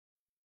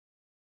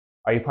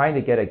Are you planning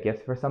to get a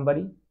gift for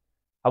somebody?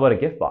 How about a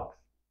gift box?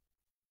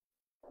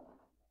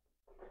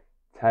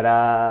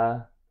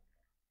 Ta-da!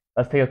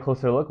 Let's take a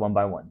closer look one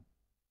by one.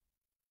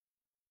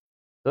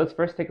 So let's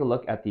first take a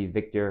look at the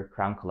Victor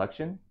Crown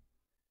Collection.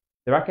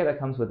 The racket that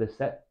comes with this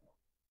set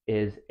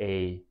is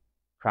a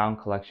Crown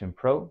Collection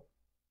Pro.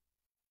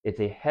 It's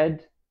a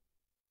head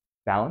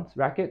balance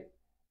racket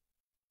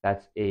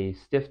that's a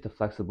stiff to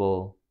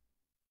flexible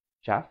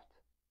shaft.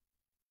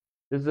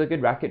 This is a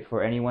good racket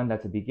for anyone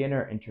that's a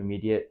beginner,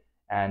 intermediate,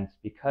 and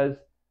because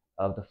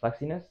of the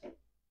flexiness,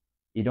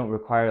 you don't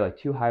require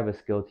too high of a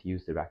skill to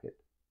use the racket.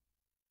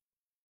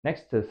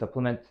 Next, to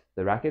supplement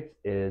the rackets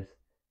is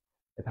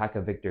a pack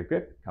of Victor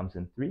grip, comes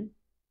in 3.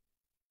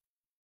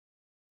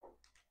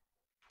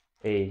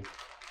 A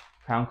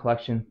Crown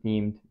Collection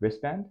themed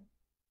wristband.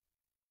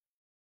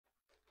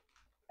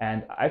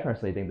 And I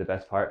personally think the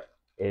best part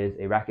is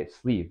a racket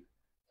sleeve.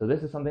 So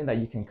this is something that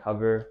you can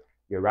cover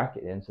your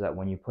racket in so that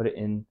when you put it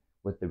in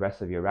with the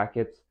rest of your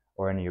rackets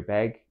or in your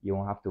bag, you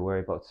won't have to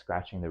worry about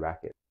scratching the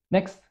racket.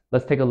 Next,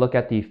 let's take a look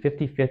at the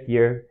 55th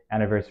year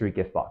anniversary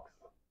gift box.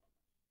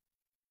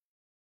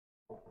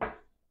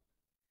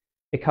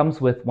 It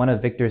comes with one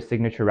of Victor's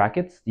signature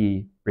rackets,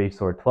 the Brave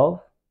Sword 12,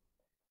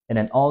 in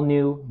an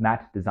all-new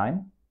matte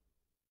design.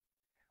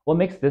 What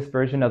makes this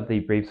version of the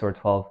Brave Sword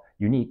 12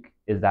 unique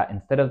is that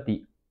instead of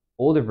the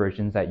older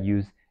versions that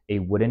use a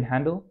wooden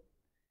handle,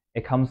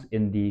 it comes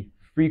in the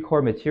free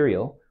core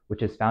material,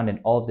 which is found in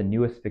all of the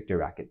newest Victor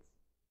rackets.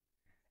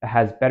 It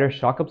has better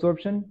shock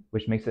absorption,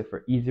 which makes it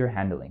for easier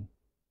handling.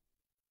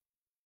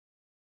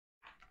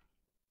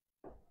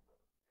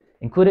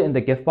 Included in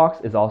the gift box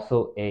is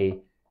also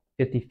a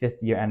 55th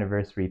year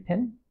anniversary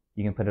pin.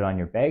 You can put it on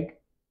your bag.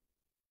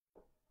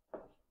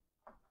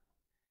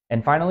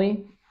 And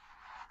finally,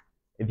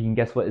 if you can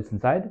guess what is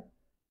inside,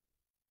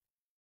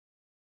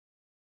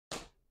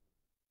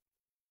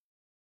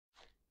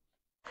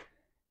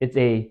 it's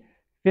a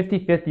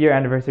 55th year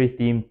anniversary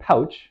themed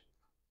pouch,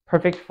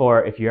 perfect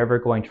for if you're ever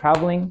going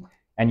traveling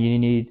and you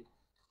need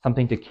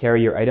something to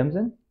carry your items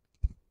in.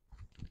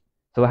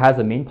 So it has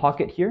a main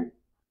pocket here,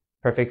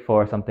 perfect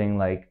for something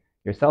like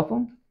your cell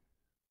phone.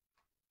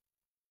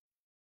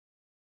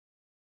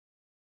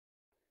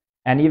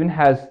 And even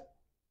has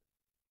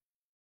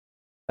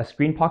a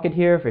screen pocket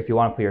here for if you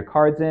want to put your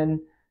cards in,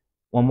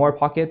 one more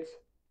pocket,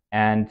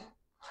 and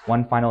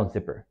one final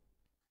zipper.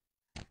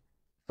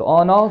 So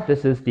all in all,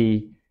 this is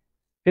the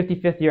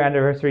 55th year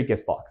anniversary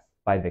gift box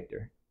by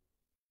Victor.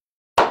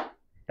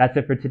 That's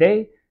it for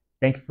today.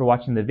 Thank you for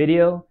watching the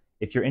video.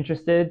 If you're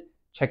interested,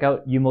 check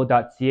out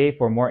yumo.ca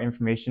for more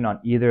information on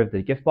either of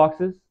the gift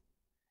boxes,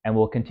 and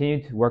we'll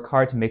continue to work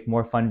hard to make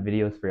more fun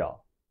videos for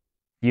y'all.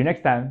 See you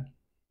next time.